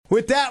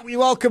With that, we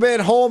welcome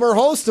in Homer,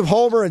 host of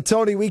Homer and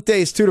Tony,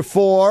 weekdays 2 to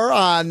 4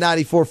 on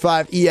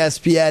 94.5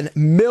 ESPN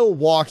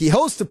Milwaukee,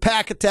 host of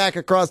Pack Attack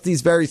across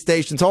these very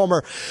stations.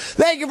 Homer,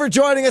 thank you for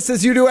joining us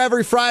as you do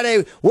every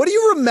Friday. What do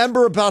you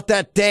remember about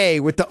that day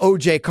with the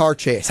O.J. car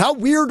chase? How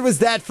weird was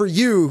that for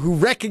you, who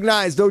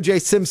recognized O.J.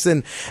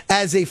 Simpson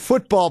as a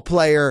football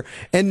player,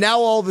 and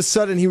now all of a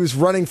sudden he was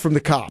running from the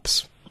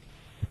cops?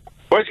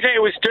 Well,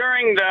 it was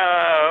during the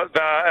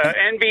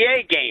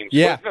NBA games.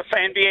 Yeah. Was the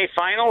NBA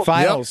Finals?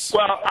 Finals.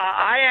 Well,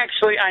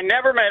 I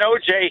never met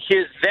OJ.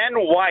 His then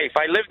wife,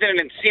 I lived in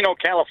Encino,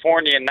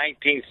 California in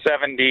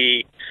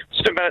 1970,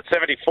 about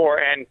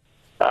 74, and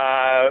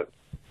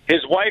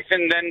his wife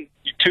and then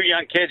two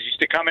young kids used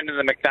to come into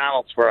the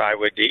McDonald's where I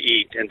would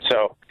eat. And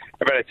so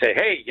everybody would say,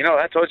 hey,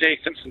 that's O.J.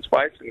 Simpson's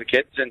wife and the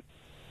kids. And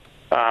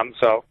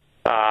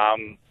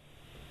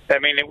I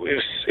mean, it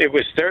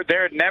was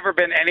there had never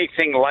been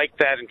anything like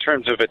that in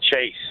terms of a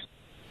chase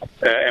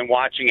and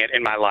watching it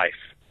in my life.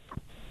 I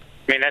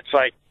mean,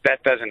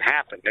 that doesn't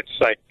happen. It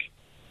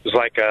was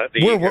like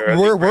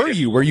where were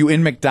you? Were you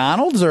in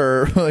McDonald's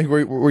or like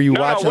were you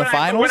watching the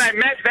finals?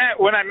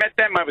 When I met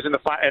them, I was in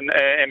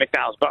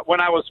McDonald's. But when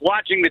I was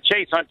watching the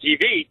chase on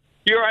TV,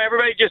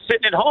 everybody just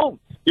sitting at home.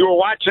 You were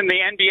watching the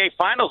NBA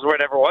Finals or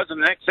whatever it was, and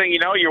the next thing you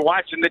know, you're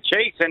watching the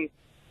chase, and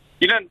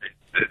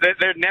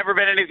there'd never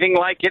been anything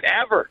like it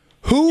ever.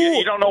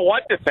 You don't know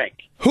what to think.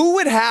 Who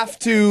would have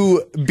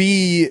to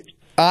be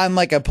on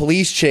like a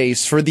police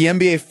chase for the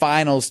NBA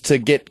Finals to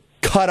get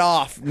cut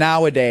off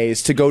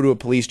nowadays to go to a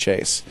police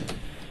chase?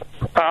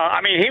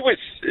 I mean, he was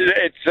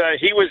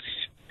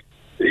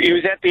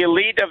at the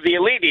elite of the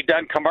elite. He'd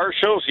done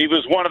commercials. He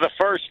was one of the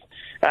first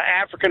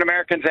African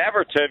Americans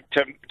ever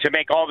to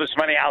make all this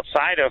money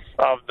outside of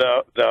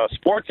the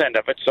sports end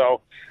of it.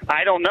 So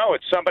I don't know.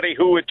 It's somebody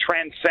who would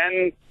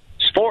transcend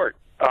sport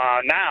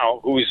now.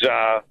 Who's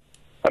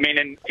I mean,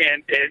 in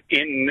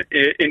the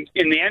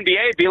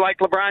NBA, it'd be like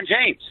LeBron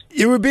James.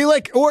 It would be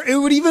like, or it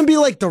would even be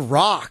like The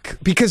Rock,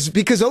 because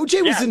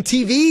OJ was in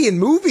TV and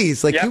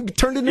movies. Like he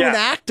turned into an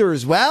actor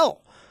as well.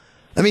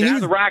 I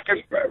mean, The Rock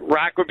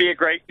would be a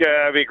great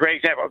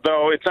example.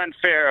 Though it's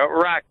unfair,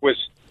 Rock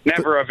was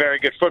never a very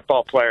good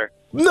football player.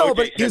 No, O.J.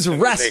 but he was a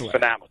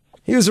wrestler.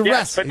 He was a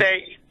wrestler. But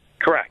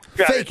correct.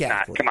 Fake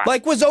athlete. Come on.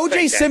 Like, was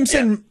O.J.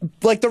 Simpson,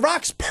 like, The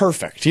Rock's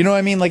perfect? You know what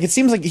I mean? Like, it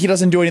seems like he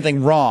doesn't do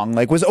anything wrong.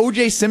 Like, was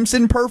O.J.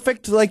 Simpson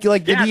perfect? Did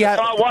he have...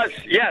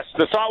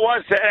 The thought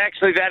was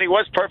actually that he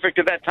was perfect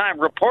at that time.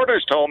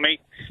 Reporters told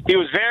me he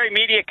was very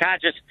media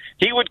conscious.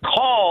 He would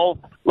call,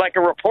 like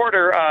a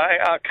reporter,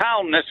 a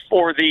columnist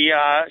for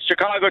the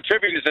Chicago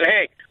Tribune and say,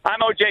 hey,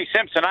 I'm O.J.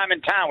 Simpson. I'm in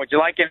town. Would you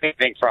like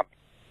anything from me?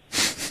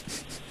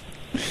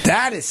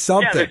 That is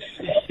something.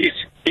 Yeah,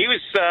 he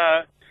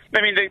was... I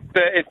mean,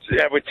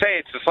 I would say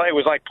it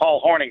was like Paul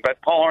Hornung,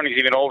 but Paul Hornung's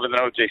even older than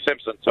O.J.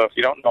 Simpson. So if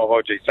you don't know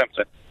O.J.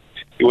 Simpson,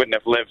 you wouldn't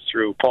have lived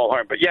through Paul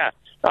Hornung. But yeah,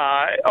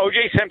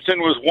 O.J. Simpson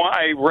was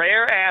a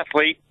rare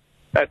athlete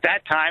at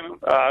that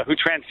time who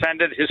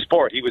transcended his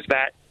sport. He was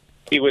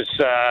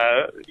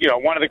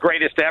one of the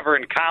greatest ever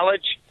in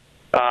college,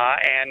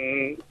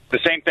 and the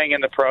same thing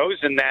in the pros,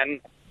 and then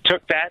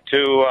took that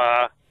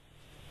to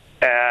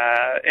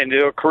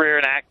into a career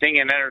in acting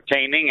and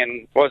entertaining,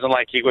 and wasn't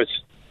like he was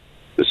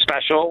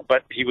special,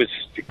 but he was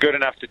good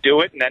enough to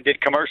do it, and then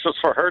did commercials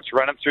for Hertz,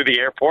 run him through the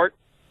airport.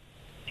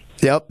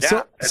 Yep.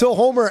 Yeah. So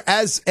Homer,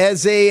 as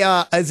a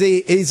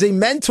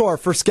mentor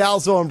for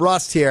Scalzo and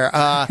Brust here,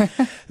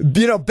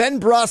 Ben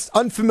Brust,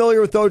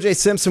 unfamiliar with O.J.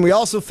 Simpson. We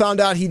also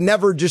found out he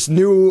never just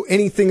knew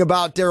anything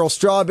about Darryl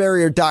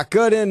Strawberry or Doc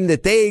Gooden,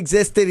 that they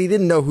existed. He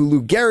didn't know who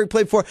Lou Gehrig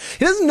played for.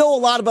 He doesn't know a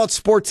lot about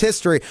sports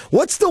history.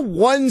 What's the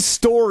one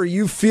story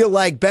you feel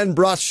like Ben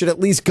Brust should at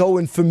least go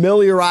and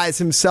familiarize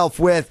himself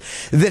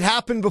with that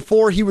happened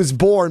before he was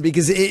born?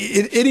 Because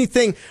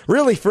anything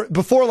really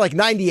before like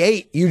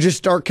 98, you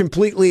just are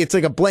completely, it's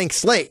like a blank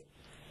slate.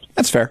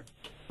 That's fair.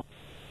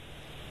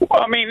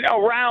 Well, I mean,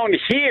 around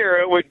here,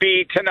 it would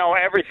be to know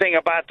everything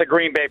about the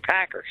Green Bay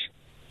Packers.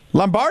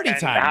 Lombardi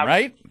time,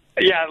 right?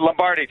 Yeah,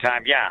 Lombardi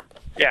time, yeah.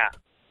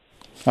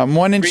 I'm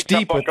 1 inch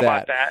deep with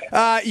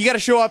that. You got to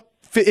show up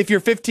if you're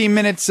 15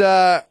 minutes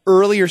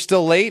early or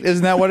still late.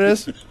 Isn't that what it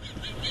is?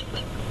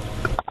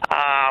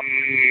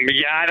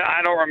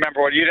 I don't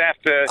remember what you'd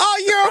have to...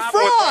 Oh, you're a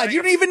fraud!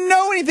 You don't even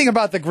know anything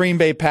about the Green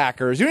Bay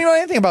Packers. You don't even know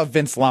anything about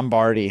Vince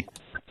Lombardi.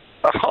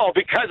 Oh,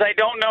 because I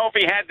don't know if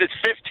he had this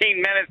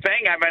 15-minute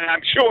thing. I mean,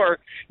 I'm sure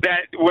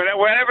that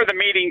whenever the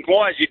meeting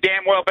was, you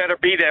damn well better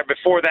be there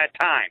before that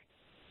time.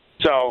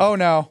 So. Oh,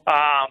 no.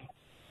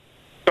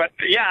 But,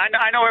 yeah,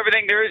 I know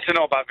everything there is to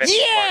know about Vince.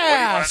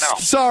 Yeah!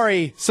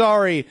 Sorry.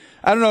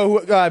 I don't know.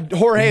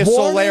 Jorge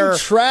Soler.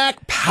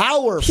 Track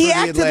power for the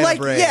Atlanta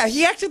Braves. Yeah,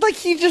 he acted like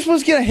he just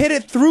was going to hit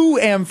it through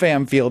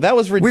AmFam Field. That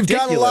was ridiculous. We've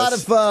got a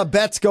lot of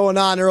bets going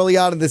on early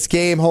on in this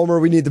game, Homer.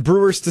 We need the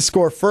Brewers to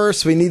score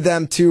first. We need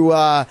them to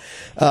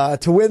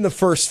win the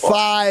first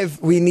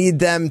 5. We need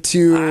them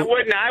to...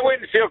 I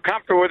wouldn't feel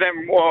comfortable with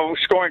them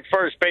scoring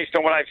first based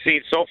on what I've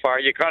seen so far.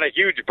 You caught a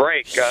huge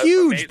break.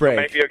 Huge break.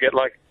 Maybe you'll get in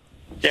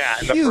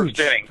the first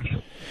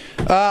inning.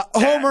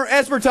 Homer,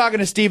 as we're talking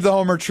to Steve the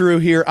Homer True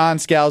here on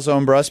Scalzo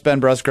and Brust,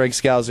 Ben Brust, Greg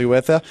Scalzi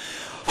with you.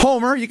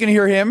 Homer, you can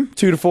hear him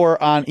 2 to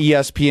 4 on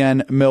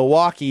ESPN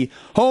Milwaukee.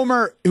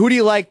 Homer, who do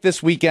you like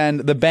this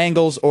weekend, the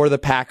Bengals or the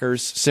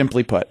Packers,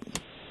 simply put?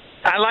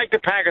 I like the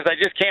Packers. I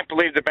just can't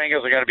believe the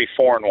Bengals are going to be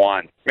 4-1.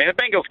 I mean, the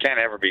Bengals can't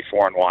ever be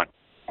 4-1.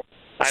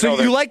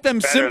 So you like them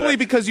simply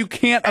because you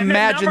can't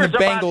imagine the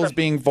Bengals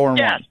being 4-1.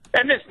 Yeah,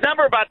 and this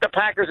number about the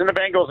Packers and the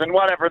Bengals and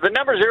whatever, the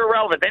numbers are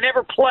irrelevant. They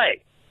never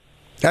play.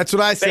 That's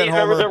what I said,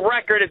 Homer. The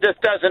record, it just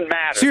doesn't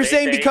matter. So you're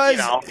saying because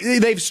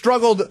they've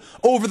struggled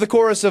over the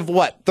course of,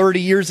 30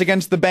 years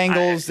against the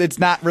Bengals, it's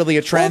not really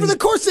a trend? Over the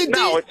course of they've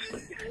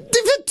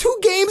had 2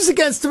 games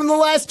against them in the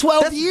last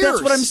 12 years.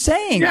 That's what I'm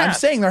saying. Yeah. I'm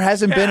saying there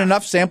hasn't been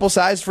enough sample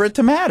size for it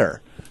to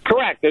matter.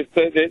 Correct.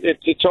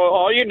 So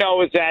all you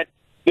know is that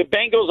the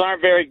Bengals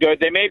aren't very good.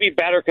 They may be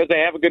better because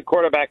they have a good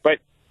quarterback, but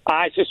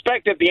I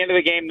suspect at the end of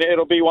the game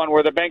it'll be one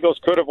where the Bengals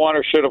could have won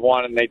or should have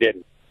won, and they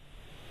didn't.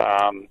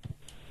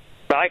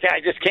 But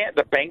I just can't.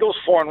 The Bengals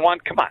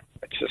 4-1. Come on,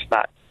 it's just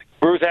not.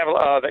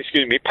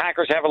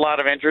 Packers have a lot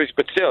of injuries,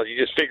 but still, you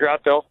just figure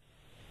out they'll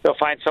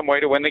find some way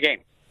to win the game.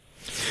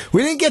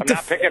 We didn't get I'm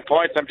not picking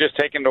points. I'm just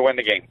taking to win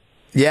the game.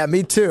 Yeah,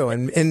 me too.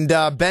 And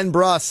Ben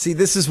Brust, see,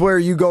 this is where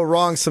you go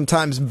wrong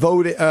sometimes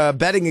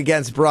betting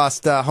against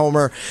Brust,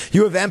 Homer.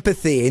 You have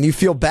empathy, and you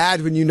feel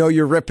bad when you know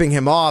you're ripping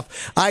him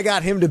off. I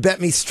got him to bet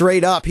me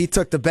straight up. He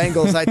took the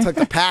Bengals. I took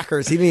the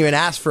Packers. He didn't even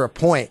ask for a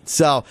point.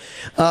 So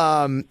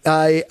I'm with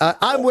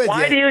you.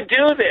 Why do you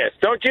do this?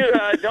 Don't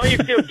you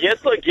feel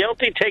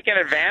guilty taking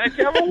advantage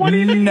of him? What do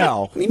you do?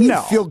 No.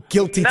 You feel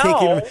guilty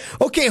taking him.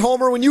 Okay,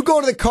 Homer, when you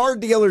go to the car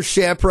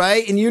dealership,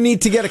 right, and you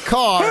need to get a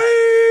car,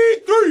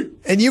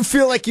 and you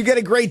feel like you get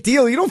a great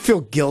deal, you don't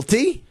feel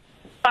guilty.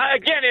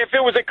 Again, if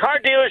it was a car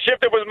dealership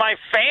that was my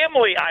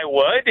family, I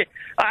would.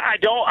 I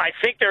don't. I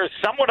think there's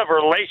somewhat of a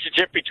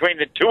relationship between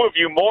the two of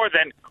you more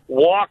than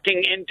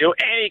walking into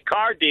any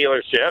car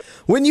dealership.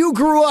 When you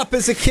grew up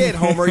as a kid,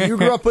 Homer, you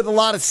grew up with a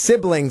lot of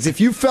siblings. If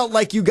you felt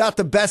like you got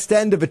the best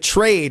end of a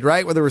trade,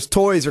 right, whether it was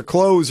toys or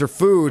clothes or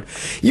food,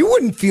 you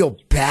wouldn't feel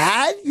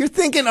bad. You're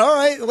thinking, all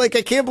right, like,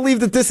 I can't believe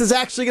that this is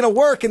actually going to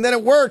work, and then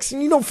it works,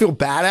 and you don't feel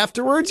bad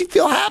afterwards. You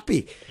feel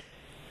happy.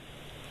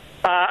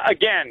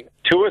 Again,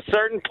 to a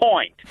certain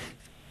point.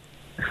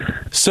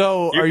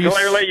 So you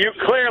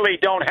clearly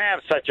don't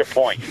have such a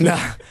point. No,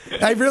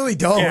 I really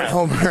don't,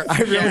 Homer.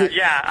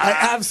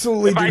 I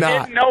absolutely do not. If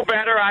I didn't know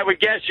better, I would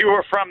guess you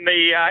were from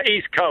the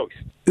East Coast.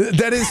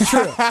 That is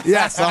true.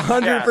 Yes,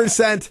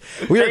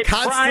 100%. We are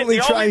constantly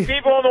trying. The only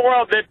people in the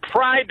world that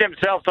pride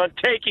themselves on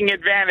taking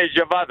advantage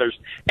of others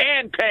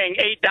and paying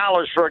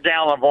 $8 for a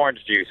gallon of orange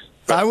juice.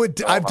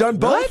 I've done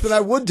both, and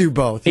I would do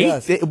both.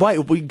 Yes. Why?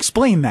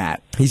 Explain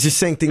that. He's just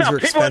saying things are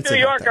expensive. People in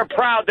New York are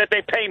proud that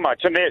they pay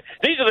much. I mean,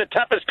 these are the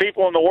toughest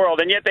people in the world,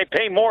 and yet they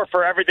pay more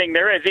for everything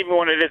there is, even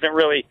when it isn't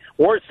really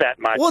worth that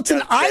much. Well, it's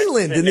an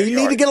island, and you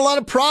need to get a lot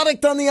of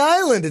product on the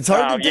island. It's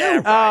hard to do.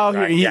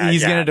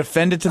 He's going to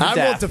defend it to the death.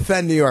 I won't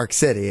defend New York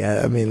City.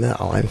 I mean,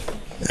 no.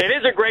 It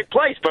is a great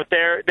place, but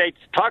they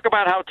talk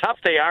about how tough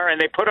they are, and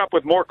they put up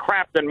with more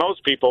crap than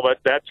most people, but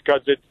that's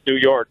because it's New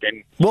York.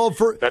 And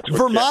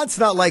Vermont's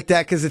not like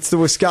that because it's the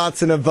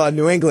Wisconsin of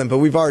New England, but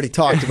we've already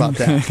talked about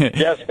that.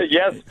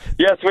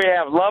 yes, we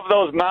have. Love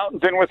those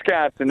mountains in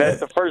Wisconsin.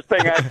 That's the first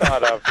thing I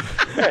thought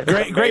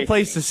of. great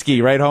place to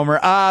ski, right, Homer?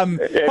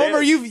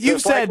 Homer,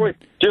 you've said...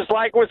 just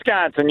like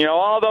Wisconsin,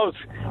 all those...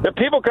 The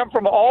people come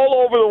from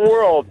all over the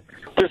world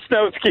to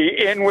snow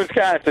ski in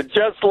Wisconsin,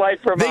 just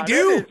like Vermont. They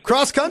do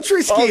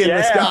cross-country ski in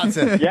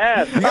Wisconsin.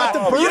 Yes. You got the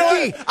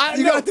Berkey.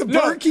 You got the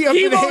Berkey up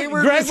in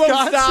Hayward, Greg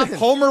Wisconsin. Won't stop.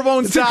 Homer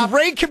won't stop. It's a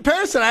great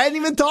comparison. I hadn't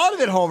even thought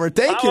of it, Homer.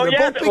 Thank you.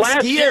 They're both big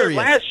ski areas.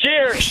 Last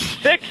year,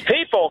 6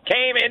 people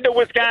came into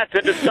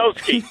Wisconsin to snow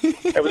ski.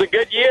 It was a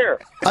good year.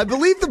 I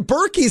believe the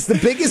Berkey's the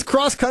biggest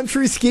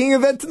cross-country skiing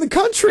event in the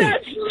country.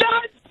 That's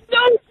not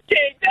snow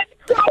skiing. That's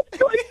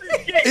cross-country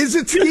skiing. Is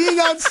it skiing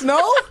on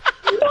snow?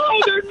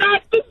 No, they're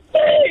not the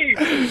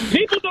same.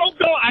 People don't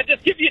go. I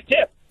just give you a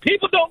tip.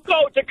 People don't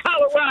go to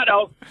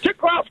Colorado to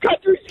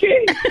cross-country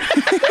skiing.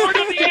 Or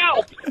to the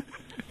Alps.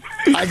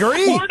 I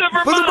agree. But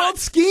they're both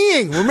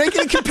skiing. We're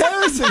making a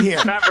comparison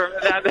here.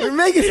 We're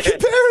making a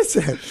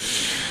comparison.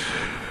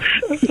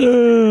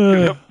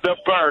 The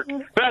Berk.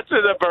 That's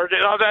the Berk.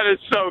 Oh, that is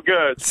so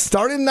good.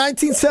 Started in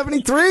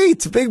 1973.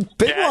 It's a big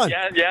one.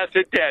 Yes,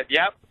 it did.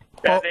 Yep.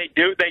 They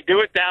do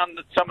it down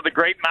some of the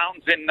great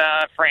mountains in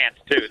France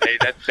too. They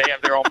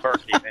have their own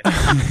Berkey.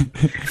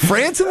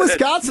 France and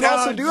Wisconsin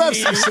also do have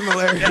some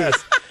similarities.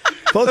 Yes.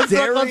 Both let's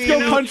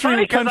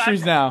go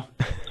countries now.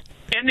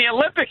 In the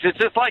Olympics, it's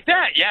just like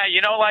that. Yeah,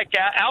 like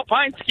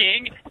alpine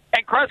skiing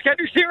and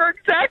cross-country skiing are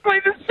exactly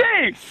the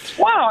same.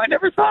 Wow, I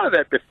never thought of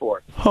that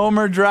before.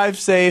 Homer, drive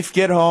safe,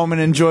 get home, and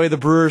enjoy the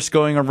Brewers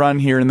going a run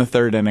here in the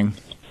 3rd inning.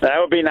 That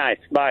would be nice.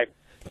 Bye.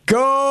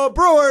 Go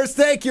Brewers!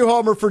 Thank you,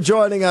 Homer, for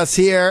joining us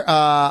here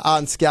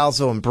on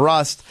Scalzo and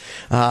Brust.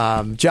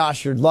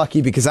 Josh, you're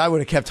lucky because I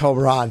would have kept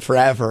Homer on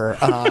forever.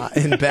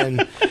 And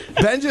Ben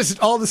just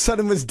all of a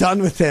sudden was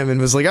done with him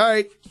and was like, all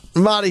right,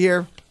 I'm out of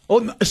here. Oh,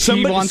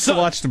 He wants to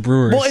watch the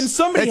Brewers. Well, and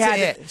somebody had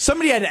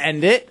to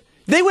end it.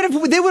 They would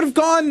have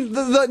gone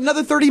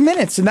another 30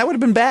 minutes, and that would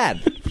have been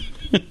bad.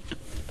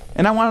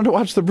 And I wanted to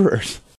watch the Brewers.